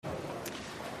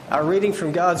Our reading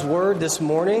from God's Word this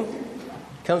morning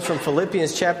comes from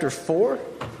Philippians chapter 4.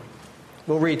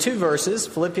 We'll read two verses,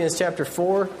 Philippians chapter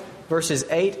 4, verses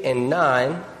 8 and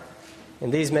 9.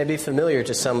 And these may be familiar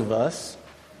to some of us.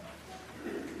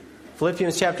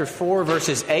 Philippians chapter 4,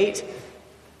 verses 8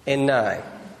 and 9.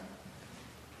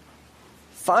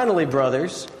 Finally,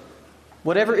 brothers,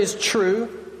 whatever is true,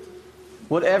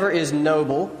 whatever is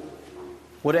noble,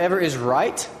 whatever is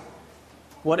right,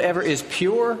 whatever is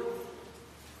pure,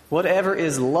 whatever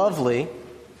is lovely,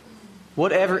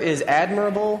 whatever is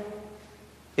admirable,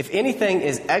 if anything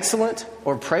is excellent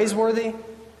or praiseworthy,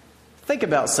 think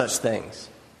about such things.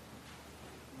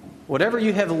 Whatever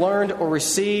you have learned or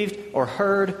received or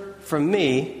heard from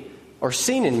me or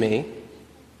seen in me,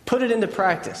 put it into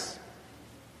practice.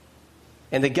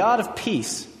 And the God of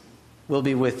peace will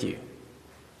be with you.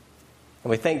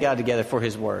 And we thank God together for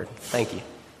His Word. Thank you.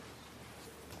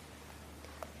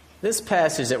 This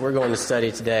passage that we're going to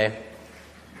study today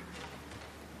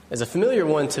is a familiar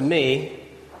one to me.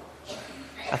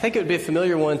 I think it would be a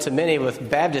familiar one to many with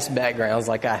Baptist backgrounds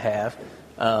like I have.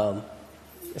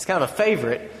 It's kind of a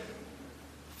favorite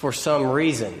for some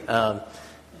reason.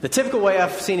 The typical way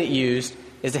I've seen it used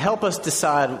is to help us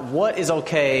decide what is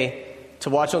okay to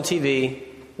watch on TV,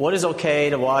 what is okay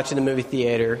to watch in the movie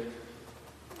theater,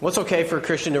 what's okay for a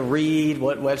Christian to read,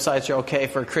 what websites are okay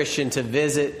for a Christian to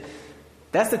visit.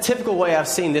 That's the typical way I've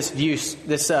seen this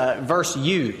verse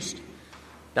used.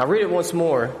 Now read it once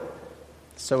more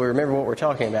so we remember what we're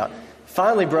talking about.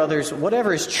 Finally, brothers,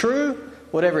 whatever is true,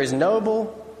 whatever is noble,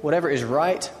 whatever is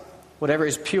right, whatever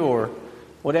is pure,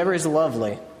 whatever is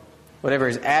lovely, whatever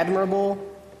is admirable,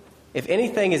 if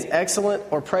anything is excellent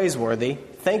or praiseworthy,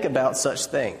 think about such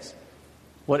things.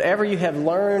 Whatever you have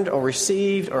learned or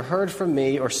received or heard from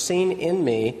me or seen in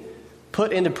me,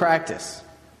 put into practice,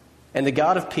 and the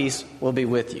God of peace will be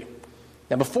with you.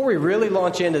 Now, before we really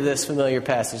launch into this familiar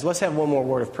passage, let's have one more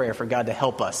word of prayer for God to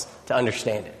help us to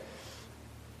understand it.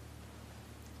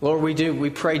 Lord, we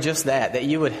pray just that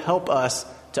you would help us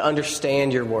to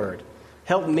understand your word.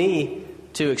 Help me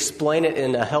to explain it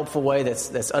in a helpful way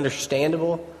that's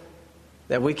understandable,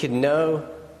 that we can know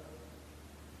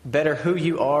better who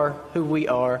you are, who we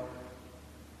are,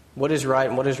 what is right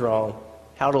and what is wrong,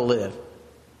 how to live.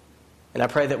 And I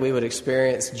pray that we would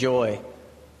experience joy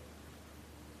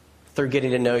through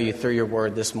getting to know you through your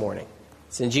word this morning.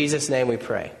 It's in Jesus' name we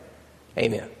pray.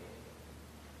 Amen.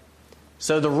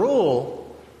 So the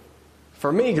rule for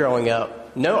me growing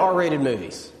up, no R-rated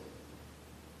movies.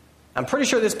 I'm pretty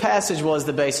sure this passage was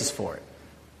the basis for it.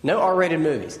 No R-rated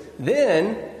movies.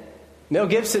 Then Mel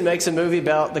Gibson makes a movie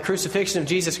about the crucifixion of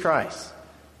Jesus Christ.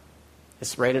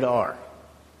 It's rated R.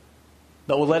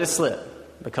 But we'll let it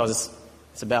slip because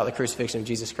it's about the crucifixion of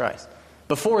Jesus Christ.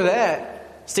 Before that,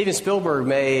 Steven Spielberg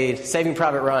made Saving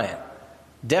Private Ryan.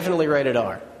 Definitely rated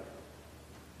R.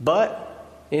 But,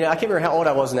 I can't remember how old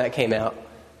I was when that came out.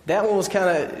 That one was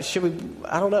kind of, should we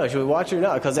watch it or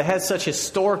not? Because it had such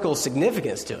historical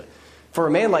significance to it. For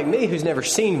a man like me who's never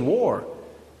seen war,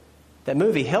 that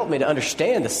movie helped me to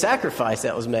understand the sacrifice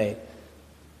that was made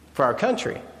for our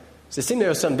country. So it seemed there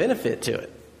was some benefit to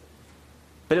it.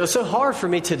 But it was so hard for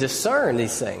me to discern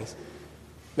these things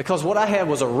because what I had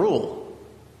was a rule.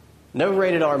 No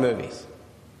rated R movies.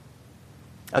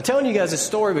 I'm telling you guys this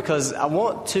story because I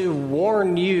want to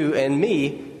warn you and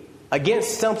me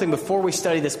against something before we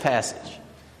study this passage.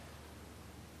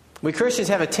 We Christians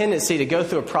have a tendency to go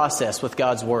through a process with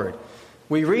God's Word.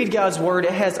 We read God's Word.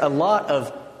 It has a lot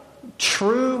of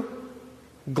true,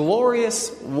 glorious,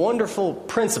 wonderful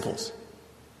principles.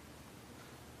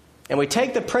 And we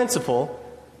take the principle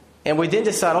and we then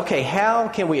decide, okay, how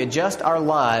can we adjust our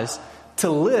lives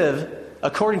to live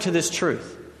according to this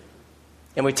truth?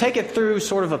 And we take it through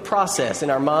sort of a process in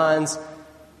our minds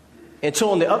until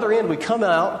on the other end we come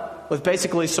out with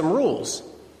basically some rules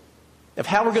of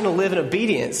how we're going to live in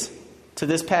obedience to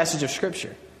this passage of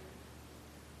Scripture.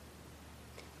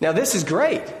 Now, this is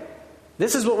great.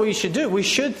 This is what we should do. We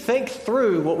should think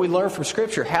through what we learn from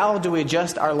Scripture. How do we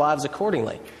adjust our lives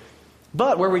accordingly?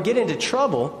 But where we get into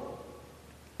trouble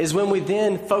is when we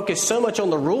then focus so much on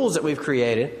the rules that we've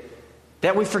created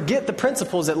that we forget the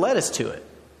principles that led us to it.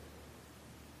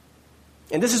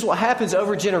 And this is what happens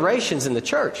over generations in the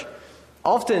church.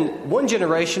 Often, one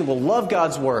generation will love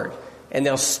God's Word, and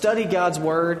they'll study God's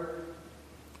Word,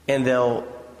 and they'll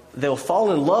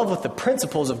fall in love with the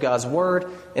principles of God's Word,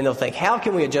 and they'll think, how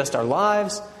can we adjust our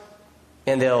lives?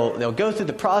 And they'll go through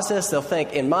the process. They'll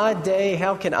think, in my day,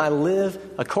 how can I live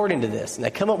according to this? And they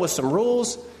come up with some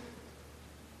rules,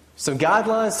 some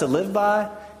guidelines to live by,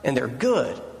 and they're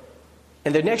good.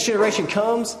 And the next generation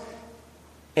comes,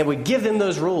 and we give them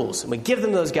those rules, and we give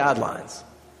them those guidelines.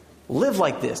 Live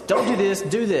like this. Don't do this,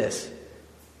 do this.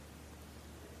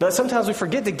 But sometimes we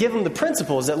forget to give them the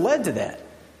principles that led to that.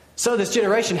 So this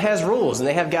generation has rules and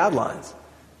they have guidelines,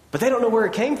 but they don't know where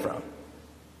it came from.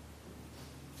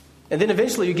 And then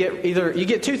eventually you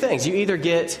get two things. You either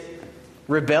get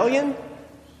rebellion.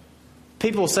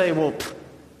 People will say, well,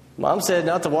 Mom said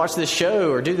not to watch this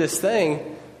show or do this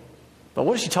thing. But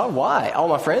what is she talking? Why? All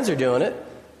my friends are doing it.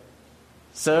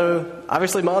 So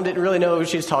obviously Mom didn't really know what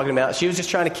she was talking about. She was just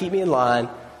trying to keep me in line.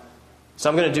 So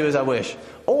I'm going to do as I wish.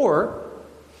 Or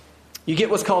you get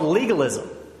what's called legalism.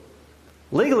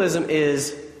 Legalism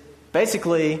is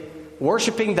basically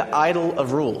worshiping the idol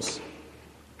of rules.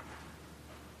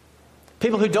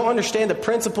 People who don't understand the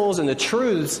principles and the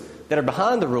truths that are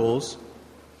behind the rules,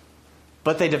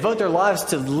 but they devote their lives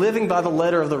to living by the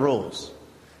letter of the rules.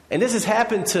 And this has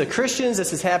happened to Christians. This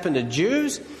has happened to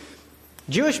Jews.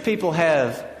 Jewish people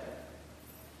have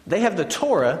the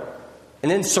Torah,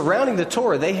 and then surrounding the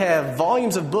Torah, they have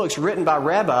volumes of books written by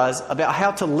rabbis about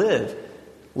how to live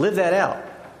that out.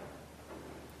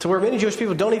 To where many Jewish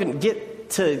people don't even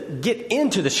get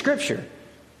into the Scripture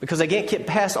because they can't get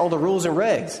past all the rules and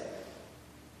regs.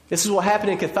 This is what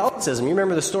happened in Catholicism. You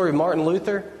remember the story of Martin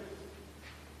Luther?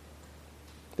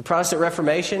 The Protestant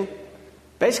Reformation?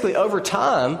 Basically, over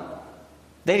time,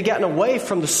 they had gotten away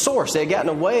from the source. They had gotten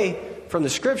away from the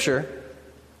Scripture,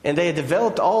 and they had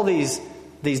developed all these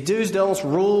do's, don'ts,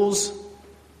 rules.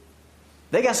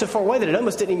 They got so far away that it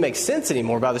almost didn't even make sense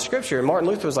anymore by the Scripture. And Martin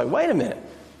Luther was like, wait a minute.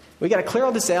 We got to clear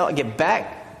all this out and get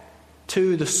back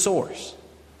to the source.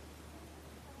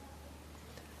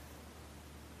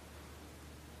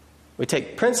 We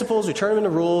take principles, we turn them into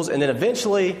rules, and then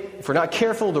eventually, if we're not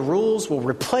careful, the rules will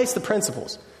replace the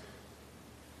principles.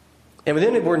 And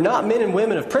then we're not men and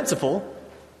women of principle,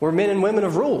 we're men and women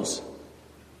of rules.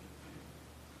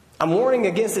 I'm warning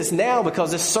against this now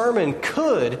because this sermon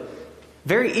could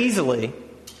very easily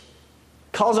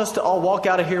cause us to all walk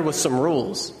out of here with some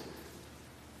rules.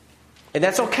 And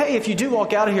that's okay if you do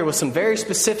walk out of here with some very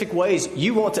specific ways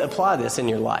you want to apply this in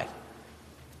your life.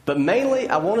 But mainly,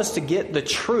 I want us to get the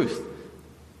truth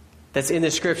that's in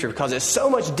this Scripture because it's so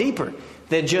much deeper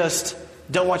than just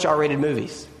don't watch R-rated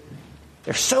movies.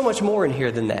 There's so much more in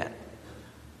here than that.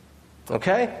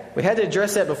 Okay? We had to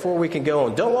address that before we can go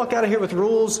on. Don't walk out of here with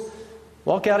rules.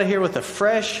 Walk out of here with a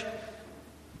fresh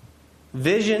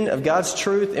vision of God's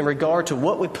truth in regard to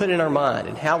what we put in our mind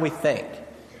and how we think.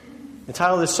 The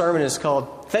title of this sermon is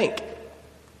called Think.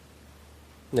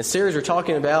 In this series, we're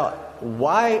talking about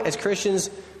why, as Christians,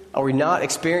 are we not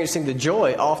experiencing the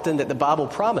joy often that the Bible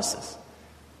promises.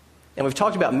 And we've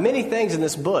talked about many things in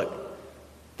this book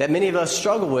that many of us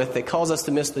struggle with that cause us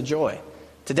to miss the joy.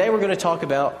 Today we're going to talk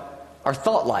about our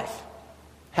thought life.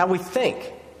 How we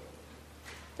think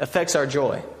affects our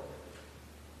joy.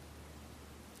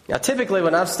 Now, typically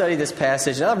when I've studied this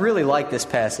passage, and I really like this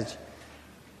passage,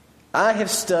 I have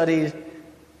studied,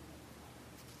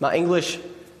 my English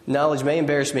knowledge may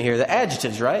embarrass me here, the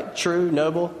adjectives, right? True,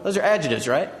 noble. Those are adjectives,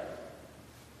 right?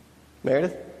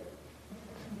 Meredith?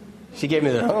 She gave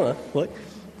me the, look.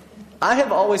 I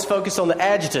have always focused on the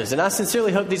adjectives, and I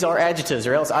sincerely hope these are adjectives,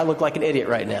 or else I look like an idiot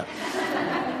right now.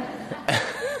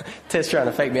 Ted's trying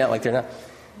to fake me out like they're not.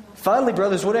 Finally,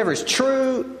 brothers, whatever is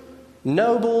true,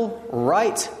 noble,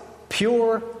 right,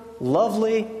 pure,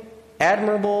 lovely,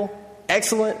 admirable,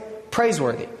 excellent,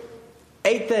 praiseworthy.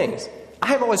 8 things. I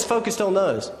have always focused on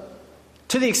those,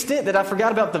 to the extent that I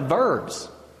forgot about the verbs.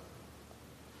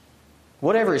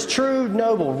 Whatever is true,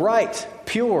 noble, right,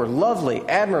 pure, lovely,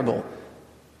 admirable.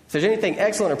 If there's anything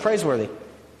excellent or praiseworthy,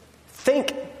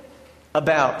 think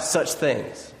about such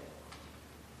things.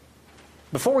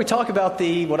 Before we talk about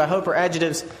what I hope are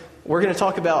adjectives, we're going to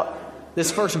talk about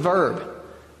this first verb.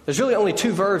 There's really only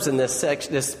 2 verbs in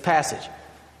this passage.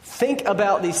 Think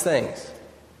about these things.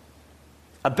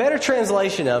 A better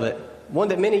translation of it, one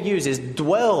that many use, is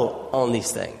dwell on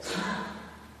these things.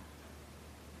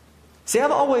 See,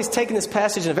 I've always taken this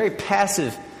passage in a very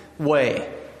passive way.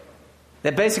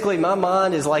 That basically my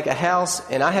mind is like a house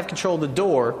and I have control of the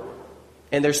door,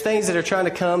 and there's things that are trying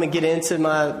to come and get into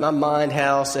my mind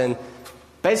house, and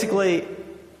basically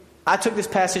I took this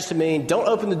passage to mean don't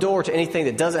open the door to anything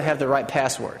that doesn't have the right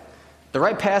password. The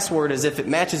right password is if it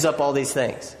matches up all these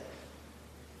things.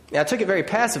 Now, I took it very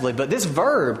passively, but this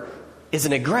verb is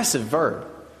an aggressive verb.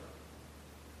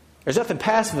 There's nothing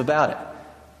passive about it.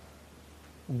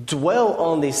 Dwell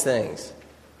on these things.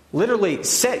 Literally,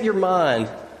 set your mind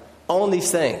on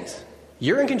these things.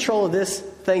 You're in control of this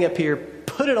thing up here.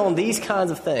 Put it on these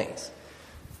kinds of things.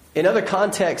 In other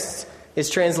contexts, it's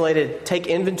translated take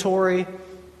inventory,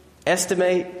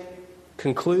 estimate,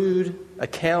 conclude,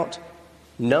 account,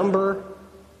 number,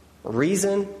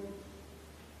 reason.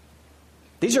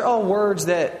 These are all words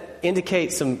that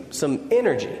indicate some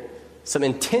energy, some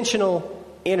intentional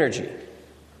energy.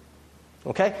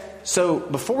 Okay? So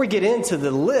before we get into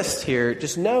the list here,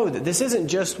 just know that this isn't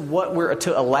just what we're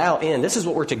to allow in. This is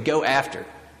what we're to go after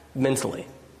mentally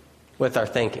with our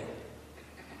thinking.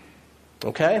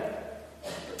 Okay?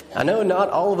 I know not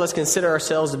all of us consider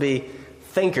ourselves to be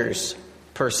thinkers,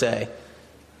 per se.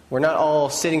 We're not all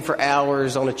sitting for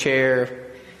hours on a chair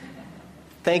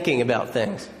thinking about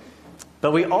things.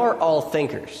 But we are all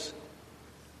thinkers.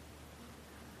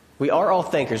 We are all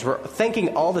thinkers. We're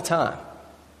thinking all the time.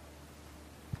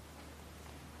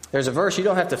 There's a verse, you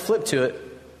don't have to flip to it,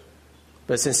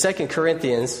 but it's in 2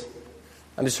 Corinthians.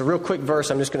 I'm just a real quick verse.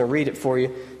 I'm just going to read it for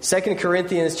you. 2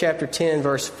 Corinthians chapter 10,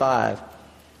 verse 5.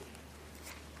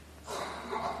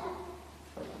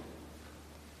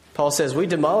 Paul says, we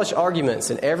demolish arguments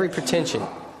and every pretension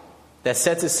that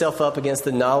sets itself up against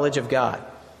the knowledge of God.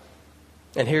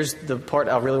 And here's the part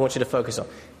I really want you to focus on.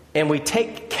 And we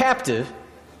take captive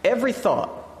every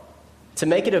thought to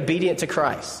make it obedient to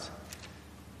Christ.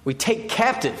 We take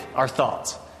captive our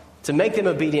thoughts to make them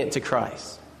obedient to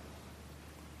Christ.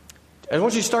 I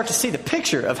want you to start to see the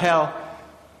picture of how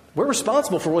we're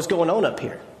responsible for what's going on up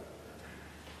here.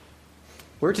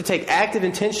 We're to take active,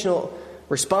 intentional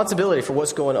responsibility for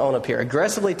what's going on up here.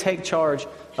 Aggressively take charge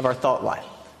of our thought life.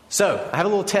 So, I have a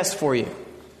little test for you.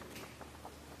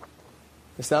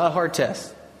 It's not a hard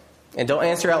test. And don't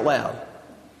answer out loud.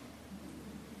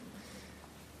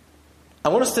 I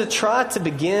want us to try to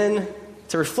begin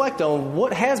to reflect on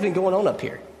what has been going on up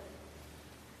here.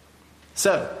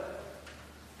 So,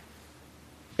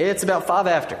 it's about 5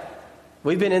 after.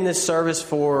 We've been in this service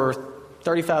for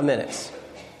 35 minutes.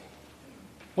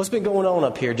 What's been going on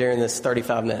up here during this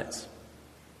 35 minutes?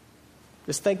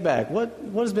 Just think back. What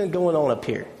has been going on up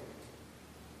here?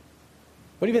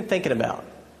 What have you been thinking about?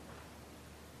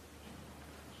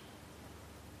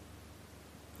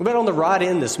 What about on the ride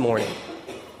in this morning?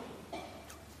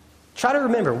 Try to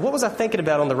remember, what was I thinking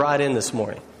about on the ride in this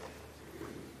morning?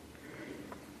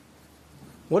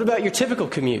 What about your typical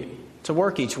commute to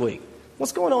work each week?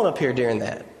 What's going on up here during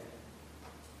that?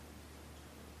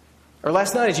 Or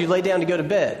last night as you lay down to go to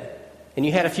bed and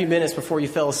you had a few minutes before you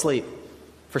fell asleep,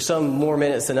 for some more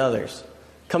minutes than others.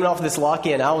 Coming off of this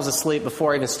lock-in, I was asleep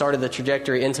before I even started the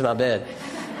trajectory into my bed.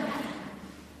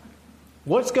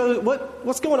 What's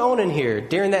going on in here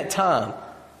during that time?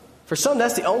 For some,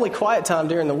 that's the only quiet time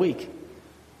during the week.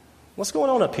 What's going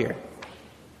on up here?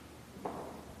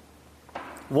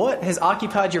 What has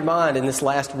occupied your mind in this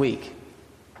last week?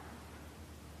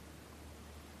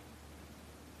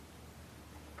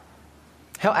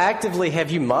 How actively have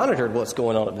you monitored what's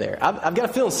going on up there? I've got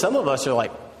a feeling some of us are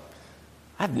like,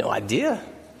 I have no idea.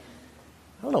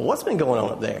 I don't know what's been going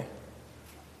on up there.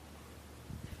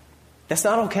 That's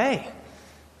not okay.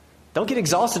 Don't get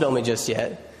exhausted on me just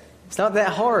yet. It's not that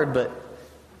hard, but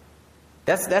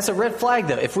that's a red flag,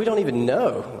 though. If we don't even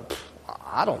know,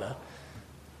 I don't know.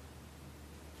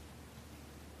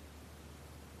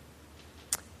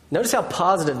 Notice how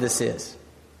positive this is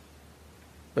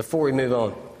before we move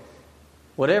on.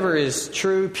 Whatever is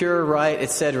true, pure, right,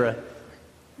 etc.,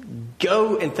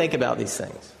 go and think about these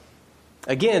things.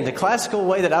 Again, the classical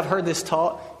way that I've heard this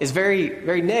taught is very,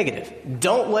 very negative.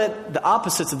 Don't let the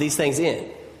opposites of these things in.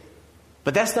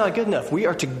 But that's not good enough. We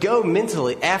are to go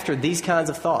mentally after these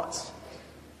kinds of thoughts.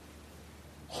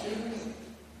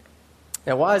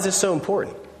 Now, why is this so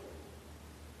important?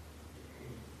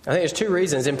 I think there's 2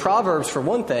 reasons. In Proverbs, for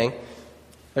one thing,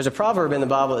 there's a proverb in the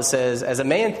Bible that says, as a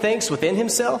man thinks within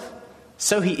himself,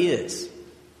 so he is.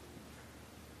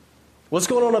 What's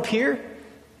going on up here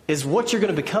is what you're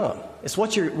going to become. It's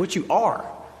what you are.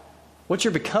 What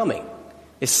you're becoming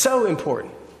is so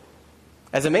important.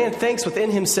 As a man thinks within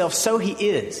himself, so he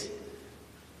is.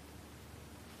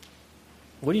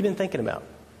 What have you been thinking about?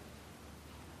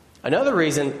 Another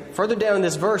reason, further down in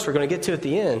this verse we're going to get to at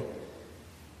the end,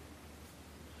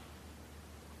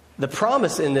 the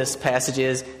promise in this passage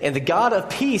is, and the God of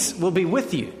peace will be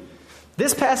with you.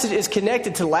 This passage is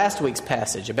connected to last week's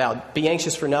passage about be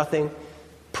anxious for nothing,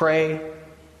 pray,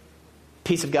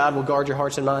 peace of God will guard your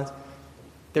hearts and minds.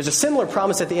 There's a similar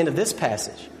promise at the end of this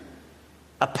passage.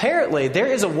 Apparently, there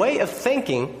is a way of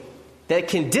thinking that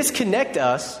can disconnect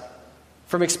us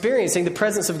from experiencing the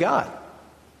presence of God.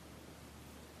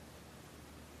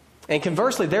 And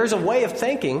conversely, there's a way of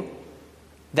thinking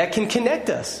that can connect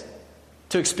us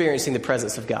to experiencing the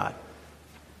presence of God.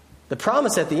 The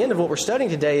promise at the end of what we're studying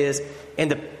today is,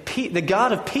 and the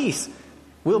God of peace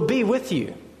will be with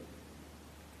you.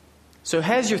 So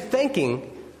has your thinking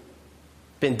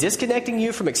been disconnecting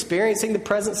you from experiencing the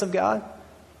presence of God?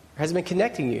 Or has it been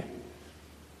connecting you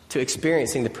to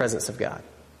experiencing the presence of God?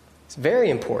 It's very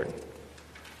important.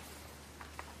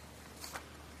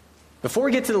 Before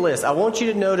we get to the list, I want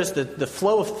you to notice the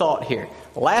flow of thought here.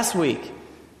 Last week,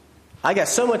 I got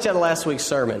so much out of last week's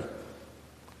sermon,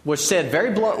 which said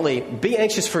very bluntly, be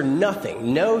anxious for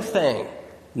nothing, no thing,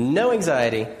 no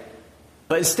anxiety,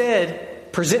 but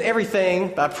instead present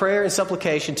everything by prayer and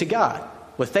supplication to God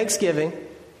with thanksgiving,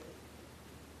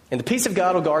 and the peace of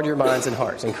God will guard your minds and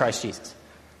hearts in Christ Jesus.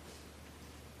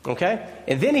 Okay?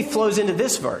 And then he flows into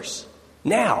this verse.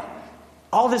 Now,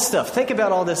 all this stuff, think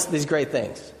about all these great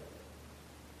things.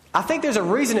 I think there's a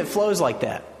reason it flows like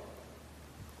that.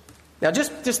 Now,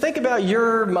 just think about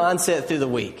your mindset through the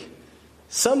week.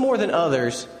 Some more than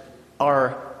others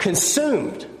are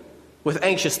consumed with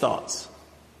anxious thoughts.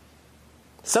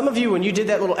 Some of you, when you did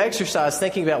that little exercise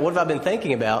thinking about what have I been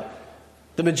thinking about,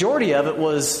 the majority of it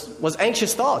was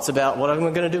anxious thoughts about what am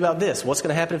I going to do about this? What's going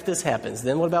to happen if this happens?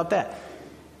 Then what about that?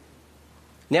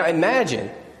 Now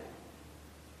imagine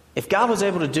if God was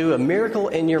able to do a miracle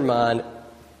in your mind,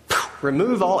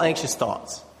 remove all anxious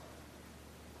thoughts.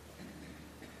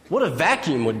 What a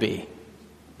vacuum would be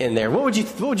in there. What would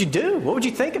you do? What would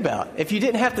you think about if you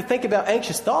didn't have to think about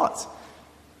anxious thoughts?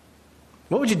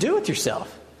 What would you do with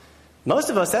yourself? Most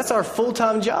of us, that's our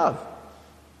full-time job.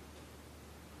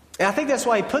 And I think that's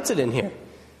why he puts it in here.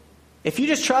 If you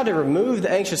just try to remove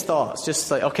the anxious thoughts, just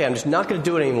say, okay, I'm just not going to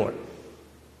do it anymore.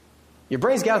 Your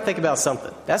brain's got to think about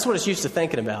something. That's what it's used to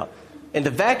thinking about. And the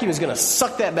vacuum is going to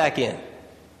suck that back in.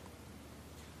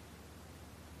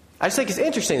 I just think it's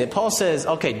interesting that Paul says,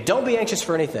 okay, don't be anxious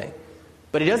for anything.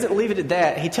 But he doesn't leave it at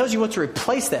that. He tells you what to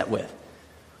replace that with.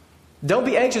 Don't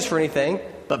be anxious for anything,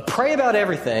 but pray about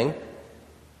everything.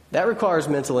 That requires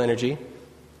mental energy.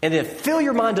 And then fill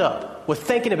your mind up with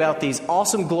thinking about these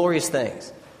awesome, glorious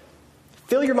things.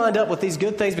 Fill your mind up with these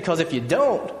good things, because if you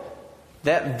don't,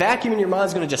 that vacuum in your mind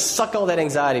is going to just suck all that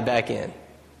anxiety back in.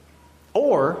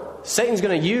 Or Satan's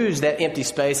going to use that empty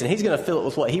space and he's going to fill it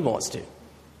with what he wants to.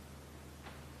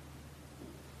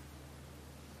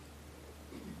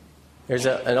 There's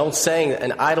an old saying that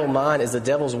an idle mind is the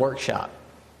devil's workshop.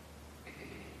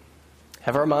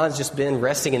 Have our minds just been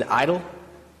resting in idle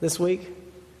this week?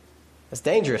 That's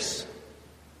dangerous.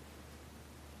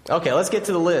 Okay, let's get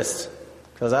to the list,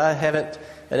 because I haven't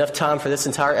enough time for this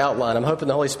entire outline. I'm hoping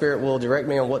the Holy Spirit will direct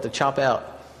me on what to chop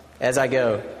out as I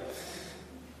go.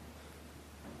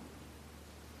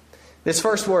 This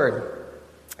first word,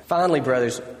 finally,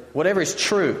 brothers, whatever is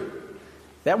true.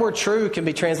 That word true can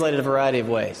be translated a variety of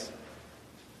ways.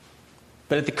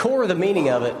 But at the core of the meaning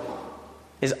of it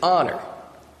is honor.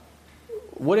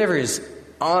 Whatever is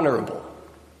honorable.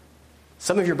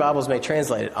 Some of your Bibles may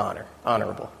translate it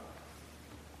honorable.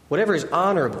 Whatever is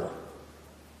honorable.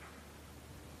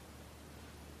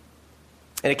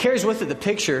 And it carries with it the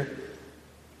picture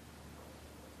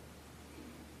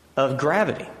of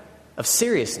gravity, of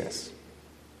seriousness.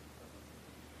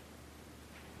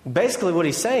 Basically what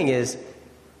he's saying is,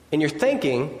 in your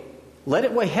thinking, let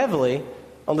it weigh heavily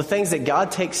on the things that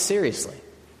God takes seriously,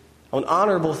 on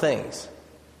honorable things,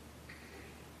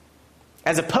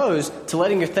 as opposed to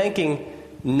letting your thinking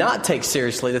not take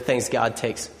seriously the things God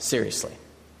takes seriously.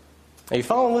 Are you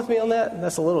following with me on that?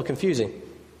 That's a little confusing.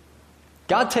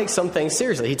 God takes some things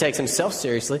seriously. He takes himself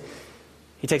seriously.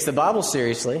 He takes the Bible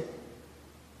seriously.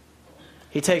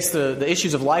 He takes the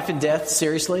issues of life and death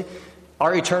seriously.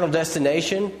 Our eternal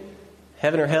destination,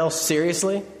 heaven or hell,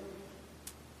 seriously.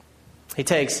 He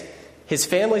takes his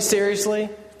family seriously,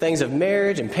 things of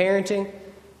marriage and parenting,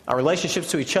 our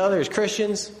relationships to each other as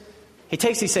Christians. He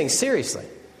takes these things seriously.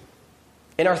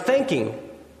 In our thinking,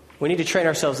 we need to train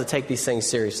ourselves to take these things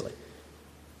seriously.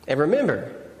 And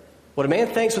remember, what a man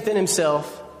thinks within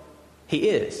himself, he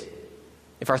is.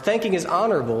 If our thinking is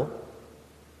honorable,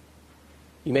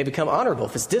 you may become honorable.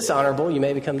 If it's dishonorable, you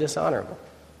may become dishonorable.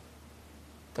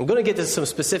 I'm going to get to some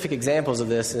specific examples of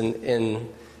this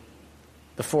in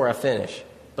before I finish.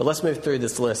 But let's move through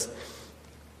this list.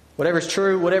 Whatever is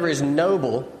true, whatever is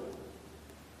noble,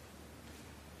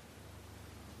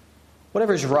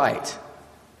 whatever is right.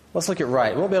 Let's look at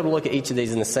right. We won't be able to look at each of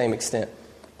these in the same extent.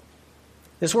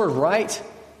 This word right,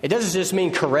 it doesn't just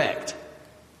mean correct.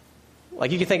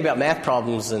 Like you can think about math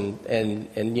problems and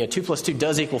 2 plus 2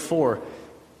 does equal 4.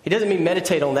 It doesn't mean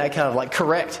meditate on that kind of like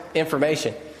correct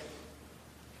information.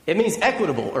 It means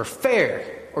equitable or fair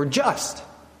or just.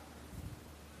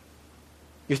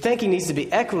 Your thinking needs to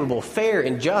be equitable, fair,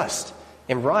 and just,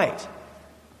 and right.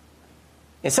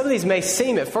 And some of these may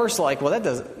seem at first like, well, that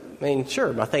doesn't,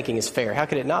 sure, my thinking is fair. How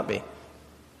could it not be?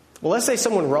 Well, let's say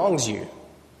someone wrongs you.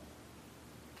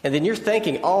 And then you're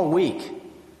thinking all week,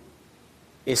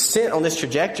 is sent on this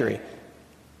trajectory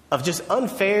of just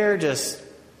unfair, just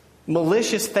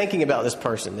malicious thinking about this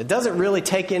person. It doesn't really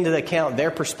take into account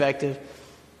their perspective.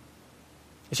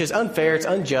 It's just unfair, it's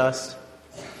unjust.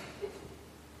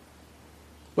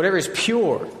 Whatever is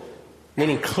pure,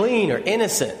 meaning clean or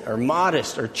innocent or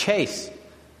modest or chaste.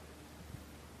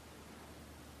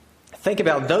 Think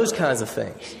about those kinds of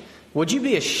things. Would you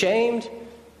be ashamed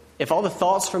if all the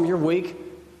thoughts from your week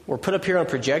were put up here on a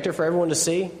projector for everyone to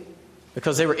see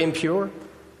because they were impure,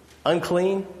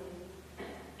 unclean?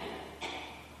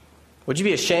 Would you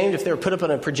be ashamed if they were put up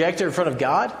on a projector in front of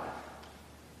God?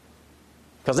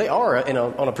 Because they are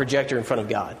on a projector in front of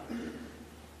God.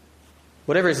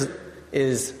 Whatever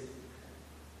is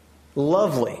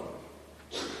lovely,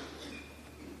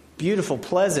 beautiful,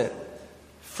 pleasant,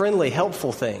 friendly,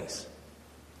 helpful things.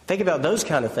 Think about those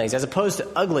kind of things as opposed to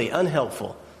ugly,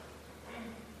 unhelpful,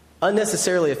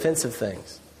 unnecessarily offensive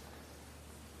things.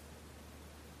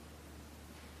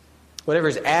 Whatever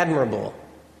is admirable.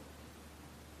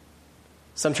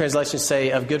 Some translations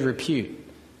say of good repute.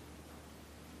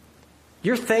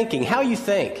 Your thinking, how you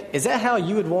think, is that how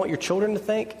you would want your children to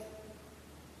think?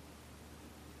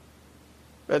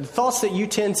 The thoughts that you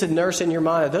tend to nurse in your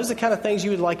mind, are those the kind of things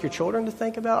you would like your children to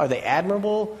think about? Are they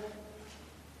admirable?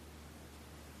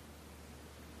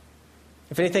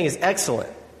 If anything is excellent,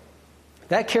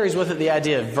 that carries with it the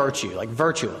idea of virtue, like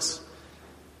virtuous.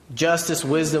 Justice,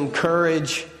 wisdom,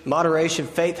 courage, moderation,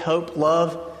 faith, hope,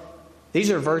 love.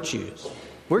 These are virtues.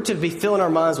 We're to be filling our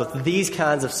minds with these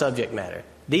kinds of subject matter,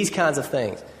 these kinds of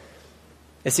things.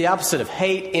 It's the opposite of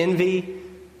hate, envy,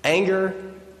 anger,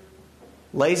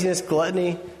 laziness,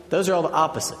 gluttony. Those are all the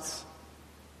opposites.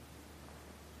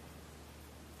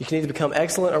 You can either become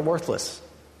excellent or worthless,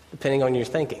 depending on your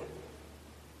thinking.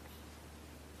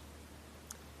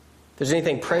 If there's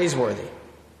anything praiseworthy,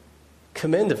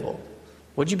 commendable,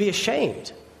 would you be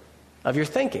ashamed of your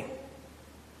thinking?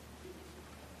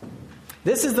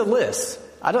 This is the list.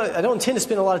 I don't intend to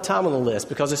spend a lot of time on the list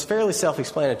because it's fairly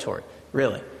self-explanatory,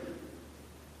 really.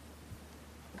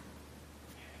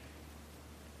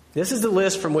 This is the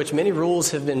list from which many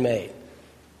rules have been made.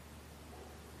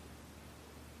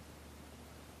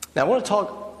 Now, I want to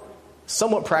talk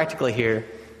somewhat practically here,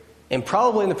 and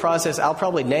probably in the process, I'll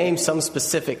probably name some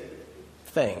specific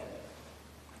thing.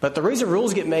 But the reason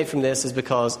rules get made from this is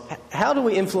because how do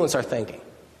we influence our thinking?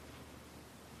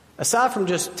 Aside from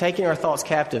just taking our thoughts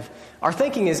captive, our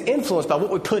thinking is influenced by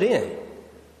what we put in.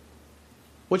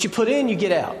 What you put in, you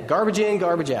get out. Garbage in,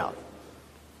 garbage out.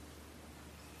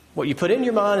 What you put in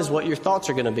your mind is what your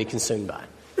thoughts are going to be consumed by.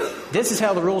 This is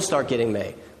how the rules start getting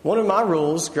made. One of my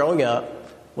rules growing up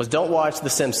was don't watch The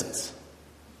Simpsons.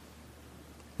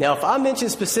 Now, if I mention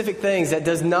specific things, that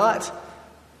does not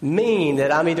mean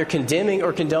that I'm either condemning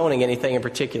or condoning anything in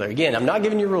particular. Again, I'm not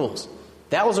giving you rules.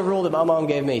 That was a rule that my mom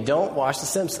gave me. Don't watch The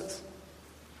Simpsons.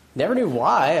 Never knew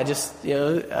why.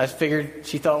 I figured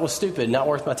she thought it was stupid, not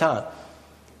worth my time.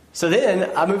 So then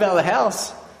I move out of the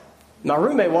house. My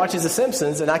roommate watches The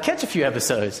Simpsons, and I catch a few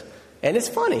episodes. And it's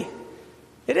funny.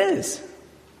 It is.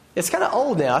 It's kind of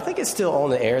old now. I think it's still on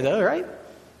the air, though, right?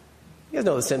 You guys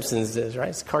know what The Simpsons is, right?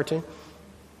 It's a cartoon.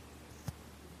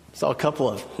 Saw a couple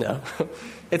of them. No.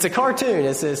 It's a cartoon.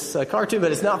 It's a cartoon,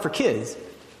 but it's not for kids.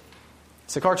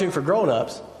 It's a cartoon for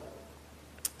grown-ups.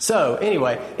 So,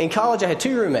 anyway, in college I had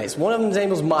two roommates. One of them's name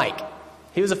was Mike.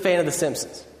 He was a fan of The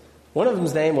Simpsons. One of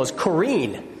them's name was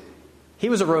Corrine. He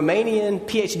was a Romanian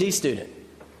PhD student.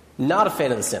 Not a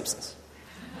fan of The Simpsons.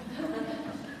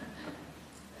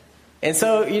 And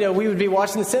so, we would be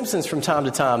watching The Simpsons from time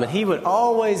to time, and he would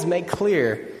always make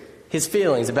clear his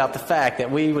feelings about the fact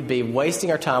that we would be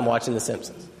wasting our time watching The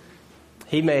Simpsons.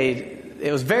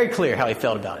 It was very clear how he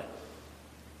felt about it.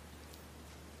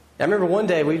 I remember one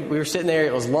day we were sitting there,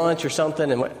 it was lunch or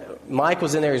something, and Mike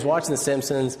was in there, he was watching The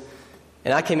Simpsons,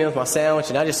 and I came in with my sandwich,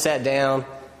 and I just sat down,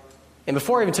 and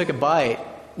before I even took a bite,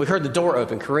 we heard the door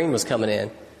open. Corrine was coming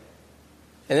in.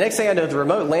 And the next thing I know, the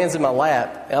remote lands in my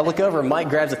lap, and I look over, and Mike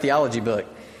grabs a theology book.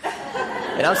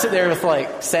 And I'm sitting there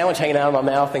with, sandwich hanging out of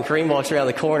my mouth, and Corrine walks around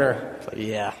the corner. It's like,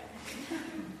 yeah.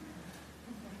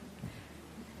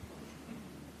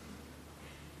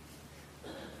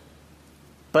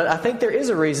 But I think there is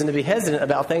a reason to be hesitant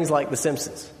about things like The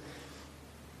Simpsons.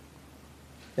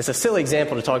 It's a silly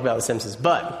example to talk about The Simpsons,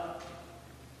 but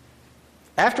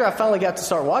after I finally got to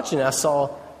start watching it, I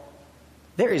saw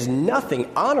there is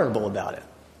nothing honorable about it.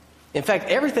 In fact,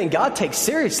 everything God takes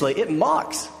seriously, it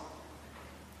mocks.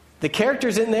 The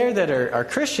characters in there that are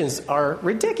Christians are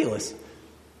ridiculous.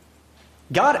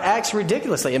 God acts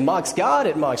ridiculously. It mocks God,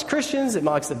 it mocks Christians, it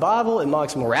mocks the Bible, it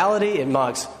mocks morality, it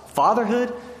mocks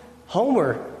fatherhood.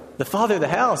 Homer, the father of the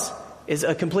house, is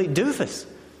a complete doofus.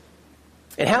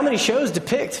 And how many shows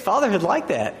depict fatherhood like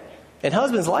that and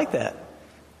husbands like that?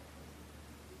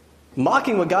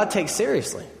 Mocking what God takes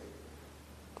seriously.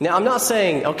 Now, I'm not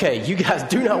saying, okay, you guys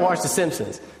do not watch The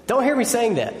Simpsons. Don't hear me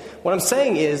saying that. What I'm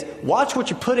saying is, watch what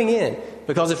you're putting in.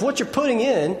 Because if what you're putting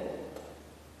in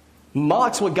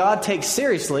mocks what God takes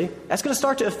seriously, that's going to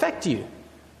start to affect you.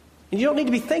 And you don't need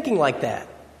to be thinking like that.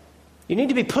 You need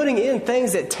to be putting in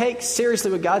things that take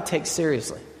seriously what God takes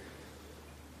seriously.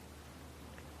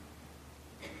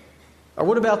 Or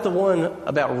what about the one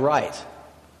about right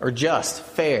or just,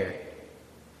 fair?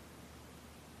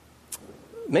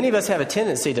 Many of us have a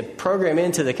tendency to program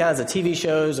into the kinds of TV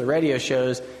shows or radio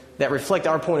shows that reflect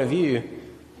our point of view.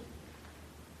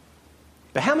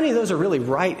 But how many of those are really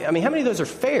right? I mean, how many of those are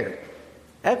fair,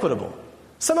 equitable?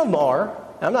 Some of them are.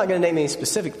 I'm not going to name any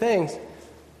specific things.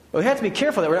 But we have to be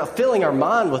careful that we're not filling our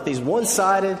mind with these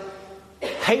one-sided,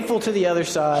 hateful to the other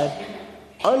side,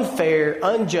 unfair,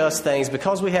 unjust things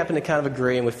because we happen to kind of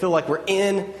agree and we feel like we're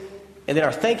in, and then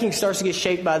our thinking starts to get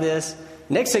shaped by this.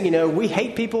 Next thing you know, we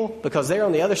hate people because they're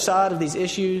on the other side of these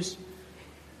issues.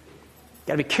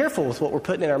 Got to be careful with what we're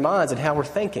putting in our minds and how we're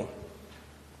thinking.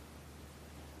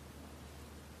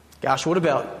 Gosh, what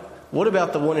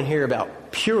about the one in here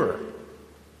about pure?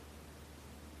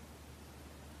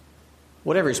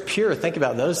 Whatever is pure, think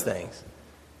about those things.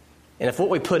 And if what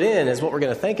we put in is what we're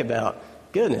going to think about,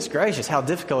 goodness gracious, how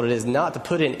difficult it is not to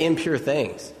put in impure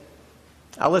things.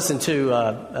 I listened to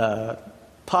a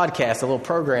podcast, a little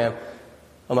program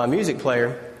on my music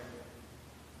player,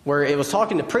 where it was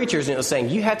talking to preachers and it was saying,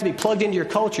 you have to be plugged into your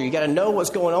culture. You got to know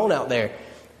what's going on out there.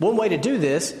 One way to do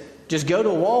this, just go to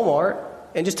a Walmart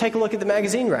and just take a look at the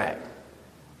magazine rack.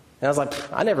 And I was like,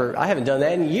 I haven't done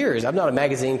that in years. I'm not a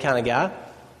magazine kind of guy.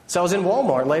 So I was in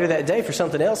Walmart later that day for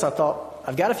something else. I thought,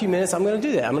 I've got a few minutes. I'm going to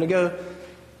do that. I'm going to go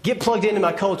get plugged into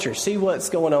my culture, see what's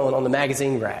going on the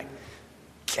magazine rack.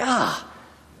 God,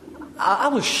 I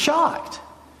was shocked.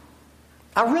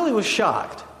 I really was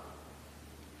shocked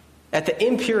at the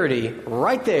impurity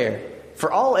right there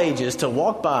for all ages to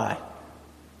walk by.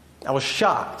 I was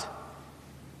shocked.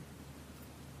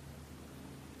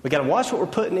 We got to watch what we're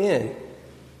putting in.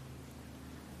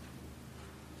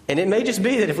 And it may just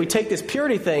be that if we take this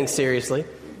purity thing seriously,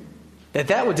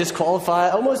 that would disqualify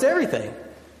almost everything.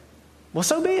 Well,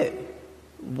 so be it.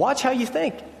 Watch how you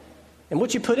think. And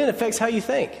what you put in affects how you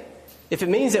think. If it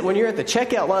means that when you're at the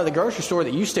checkout line of the grocery store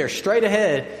that you stare straight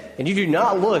ahead and you do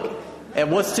not look at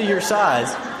what's to your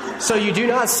size, so you do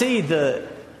not see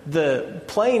the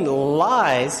plain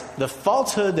lies, the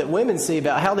falsehood that women see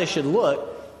about how they should look,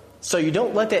 so you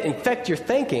don't let that infect your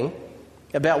thinking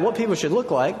about what people should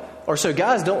look like, or so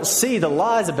guys don't see the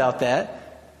lies about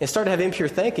that and start to have impure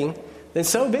thinking, then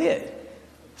so be it.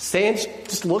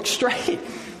 Just look straight.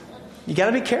 You got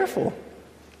to be careful.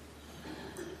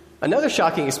 Another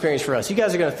shocking experience for us. You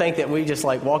guys are going to think that we just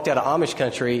walked out of Amish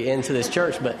country into this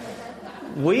church, but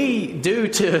we, due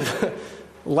to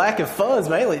lack of funds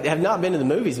mainly, have not been to the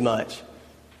movies much.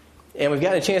 And we've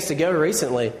gotten a chance to go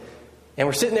recently, and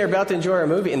we're sitting there about to enjoy our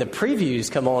movie, and the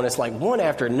previews come on. It's like one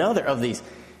after another of these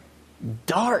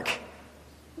dark,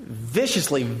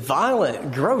 viciously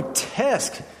violent,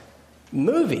 grotesque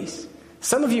movies.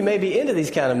 Some of you may be into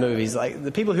these kind of movies, like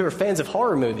the people who are fans of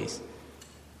horror movies.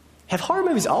 Have horror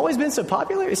movies always been so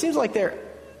popular? It seems like they're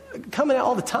coming out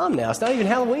all the time now. It's not even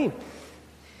Halloween.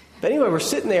 But anyway, we're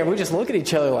sitting there and we just look at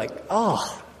each other like,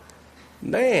 oh,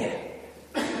 man.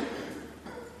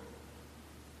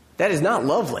 That is not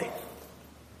lovely.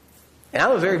 And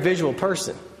I'm a very visual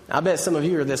person. I bet some of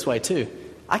you are this way too.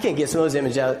 I can't get some of those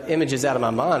images out of my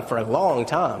mind for a long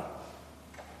time.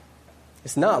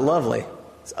 It's not lovely.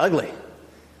 It's ugly.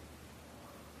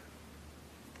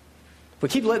 If we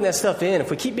keep letting that stuff in,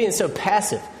 if we keep being so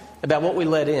passive about what we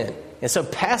let in, and so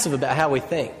passive about how we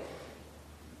think,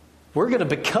 we're going to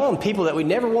become people that we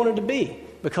never wanted to be,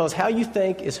 because how you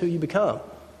think is who you become.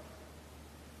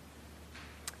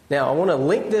 Now, I want to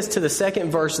link this to the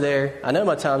second verse there. I know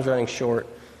my time's running short,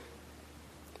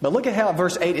 but look at how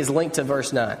verse 8 is linked to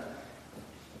verse 9.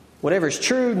 Whatever is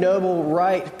true, noble,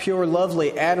 right, pure,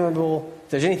 lovely, admirable,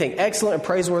 if there's anything excellent and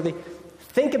praiseworthy,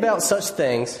 think about such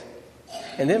things.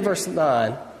 And then verse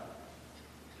 9,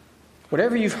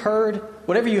 whatever you've heard,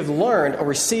 whatever you have learned or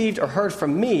received or heard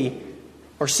from me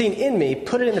or seen in me,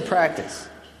 put it into practice,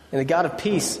 and the God of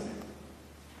peace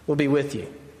will be with you.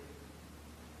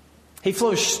 He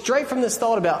flows straight from this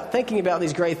thought about thinking about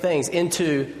these great things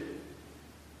into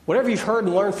whatever you've heard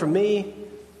and learned from me,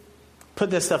 put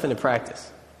this stuff into practice.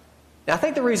 Now, I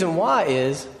think the reason why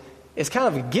is it's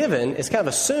kind of given, it's kind of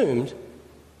assumed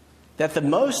that the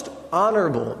most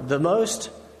honorable, the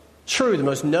most true, the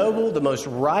most noble, the most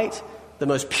right, the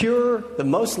most pure, the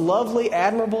most lovely,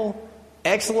 admirable,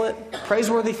 excellent,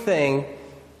 praiseworthy thing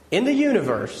in the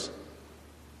universe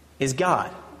is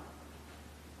God.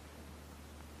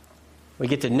 We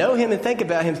get to know him and think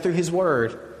about him through his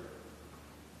word.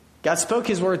 God spoke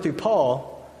his word through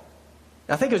Paul.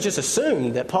 I think it was just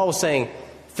assumed that Paul was saying,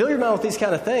 fill your mind with these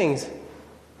kind of things,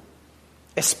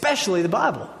 especially the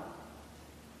Bible.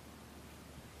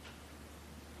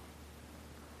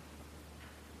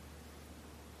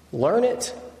 Learn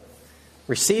it,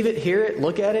 receive it, hear it,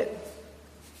 look at it.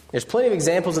 There's plenty of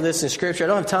examples of this in Scripture. I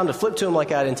don't have time to flip to them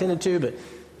like I had intended to, but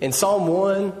in Psalm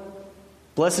 1,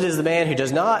 blessed is the man who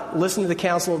does not listen to the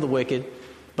counsel of the wicked,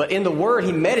 but in the word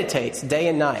he meditates day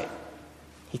and night.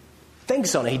 He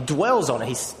thinks on it, he dwells on it,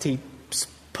 he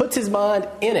puts his mind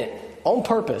in it on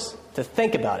purpose to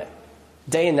think about it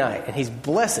day and night. And he's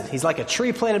blessed. He's like a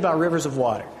tree planted by rivers of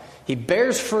water. He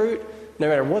bears fruit no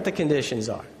matter what the conditions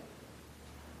are.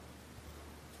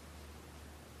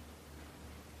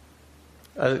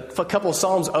 A couple of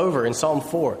Psalms over in Psalm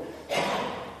 4.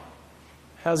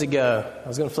 How's it go? I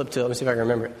was going to flip to it. Let me see if I can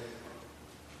remember it.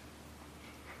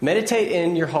 Meditate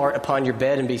in your heart upon your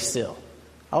bed and be still.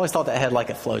 I always thought that had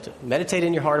like a flow to it. Meditate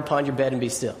in your heart upon your bed and be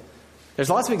still. There's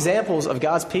lots of examples of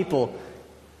God's people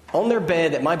on their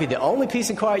bed that might be the only peace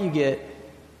and quiet you get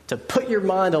to put your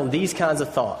mind on these kinds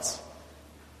of thoughts.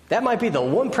 That might be the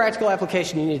one practical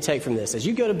application you need to take from this. As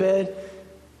you go to bed,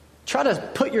 try to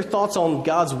put your thoughts on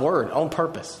God's word on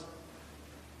purpose.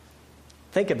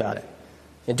 Think about it.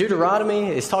 In Deuteronomy,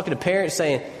 it's talking to parents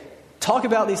saying, talk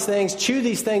about these things, chew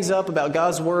these things up about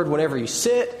God's word whenever you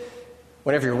sit,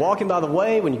 whenever you're walking by the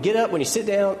way, when you get up, when you sit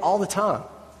down, all the time.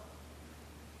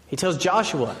 He tells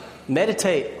Joshua,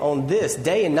 meditate on this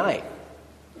day and night.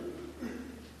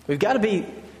 We've got to be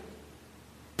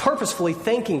purposefully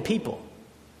thinking people.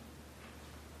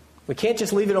 We can't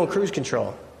just leave it on cruise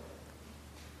control.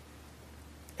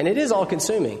 And it is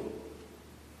all-consuming.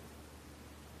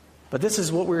 But this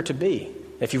is what we're to be.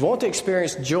 If you want to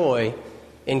experience joy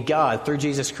in God through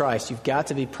Jesus Christ, you've got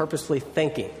to be purposefully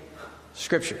thinking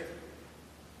Scripture.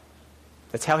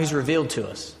 That's how he's revealed to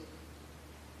us.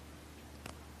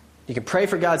 You can pray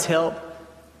for God's help.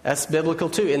 That's biblical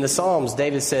too. In the Psalms,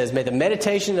 David says, may the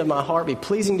meditation of my heart be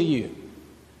pleasing to you.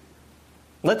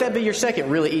 Let that be your second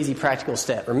really easy practical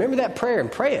step. Remember that prayer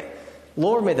and pray it.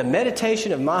 Lord, may the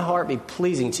meditation of my heart be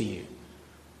pleasing to you.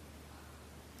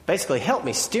 Basically, help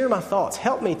me steer my thoughts.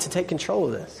 Help me to take control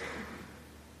of this.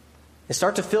 And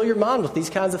start to fill your mind with these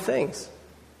kinds of things.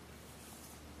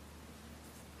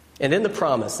 And then the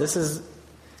promise. This is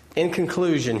in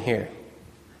conclusion here.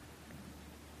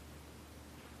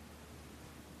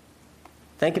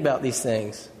 Think about these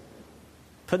things.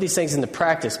 Put these things into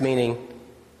practice, meaning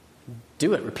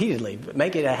do it repeatedly, but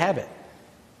make it a habit.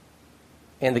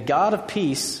 And the God of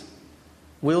peace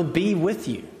will be with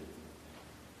you.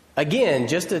 Again,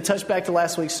 just to touch back to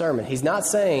last week's sermon, he's not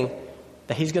saying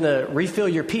that he's going to refill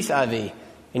your peace IV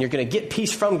and you're going to get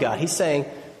peace from God. He's saying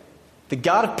the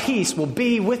God of peace will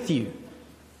be with you.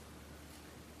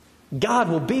 God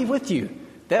will be with you.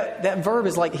 That verb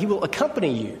is like he will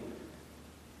accompany you.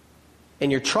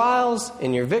 In your trials,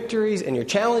 in your victories, in your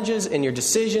challenges, in your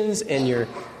decisions, in your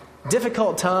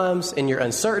difficult times, in your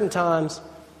uncertain times,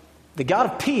 the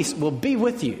God of peace will be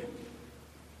with you.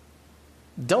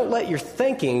 Don't let your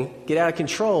thinking get out of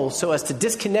control so as to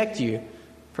disconnect you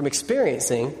from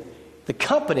experiencing the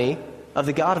company of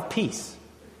the God of peace.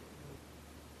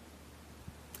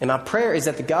 And my prayer is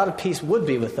that the God of peace would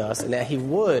be with us and that he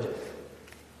would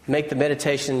make the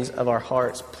meditations of our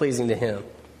hearts pleasing to him.